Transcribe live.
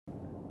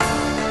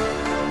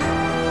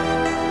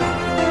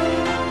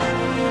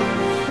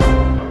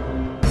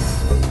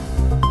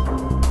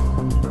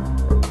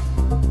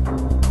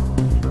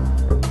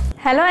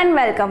Hello and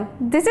welcome.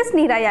 This is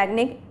Neera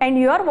Yagnik and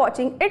you are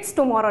watching It's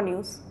Tomorrow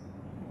News.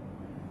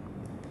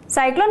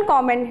 Cyclone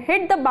Komen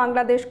hit the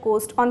Bangladesh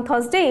coast on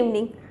Thursday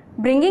evening,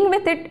 bringing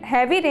with it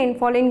heavy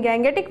rainfall in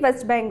Gangetic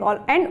West Bengal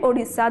and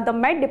Odisha, the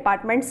Met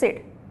Department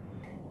said.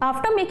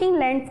 After making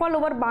landfall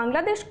over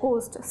Bangladesh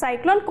coast,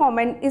 Cyclone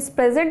Komen is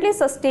presently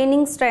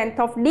sustaining strength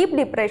of deep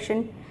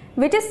depression,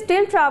 which is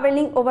still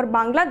traveling over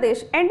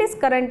Bangladesh and is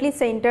currently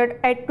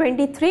centered at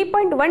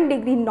 23.1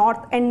 degree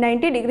north and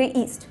 90 degree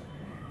east.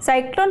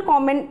 Cyclone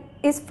Komen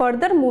is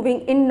further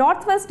moving in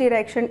northwest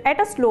direction at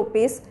a slow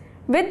pace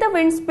with the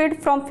wind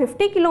speed from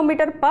 50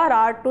 km per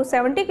hour to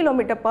 70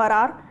 km per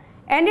hour,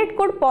 and it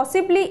could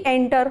possibly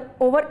enter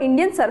over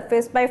Indian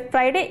surface by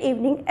Friday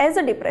evening as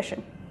a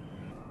depression.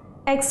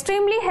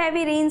 Extremely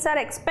heavy rains are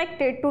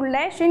expected to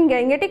lash in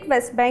Gangetic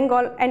West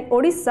Bengal and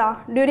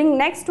Odisha during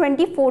next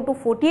 24 to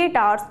 48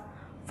 hours,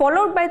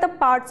 followed by the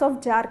parts of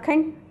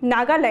Jharkhand,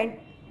 Nagaland,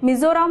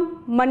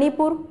 Mizoram,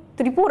 Manipur,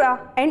 Tripura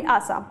and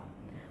Assam.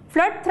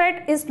 Flood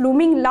threat is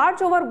looming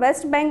large over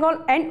West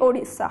Bengal and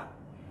Odisha.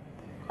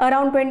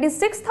 Around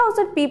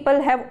 26,000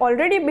 people have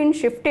already been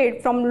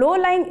shifted from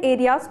low-lying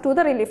areas to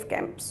the relief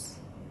camps.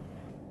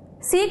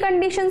 Sea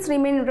conditions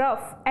remain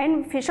rough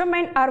and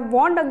fishermen are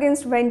warned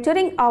against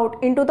venturing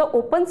out into the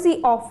open sea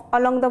off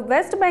along the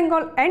West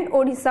Bengal and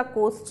Odisha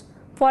coasts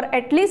for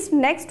at least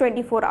next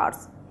 24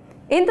 hours.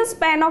 In the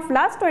span of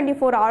last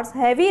 24 hours,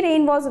 heavy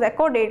rain was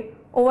recorded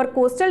over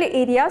coastal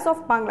areas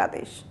of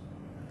Bangladesh.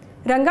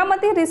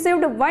 Rangamati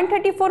received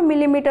 134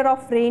 mm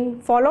of rain,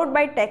 followed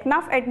by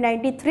Teknaf at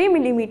 93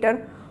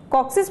 mm,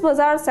 Cox's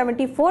Bazar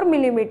 74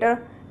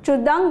 mm,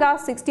 Chudanga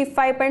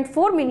 65.4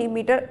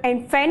 mm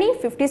and Feni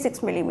 56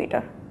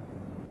 mm.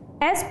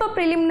 As per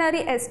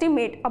preliminary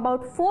estimate,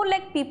 about 4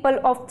 lakh people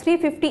of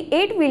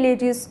 358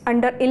 villages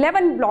under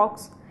 11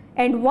 blocks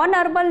and one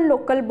urban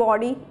local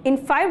body in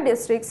 5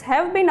 districts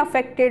have been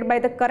affected by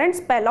the current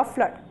spell of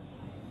flood.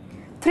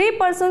 3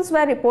 persons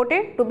were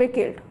reported to be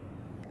killed.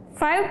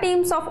 5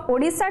 teams of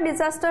Odisha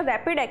Disaster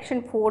Rapid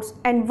Action Force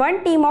and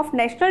 1 team of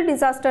National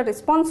Disaster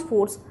Response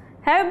Force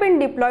have been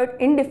deployed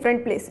in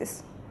different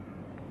places.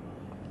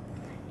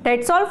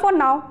 That's all for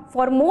now.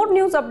 For more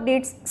news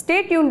updates,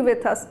 stay tuned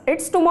with us.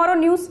 It's Tomorrow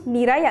News,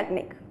 Neera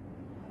Yagnik.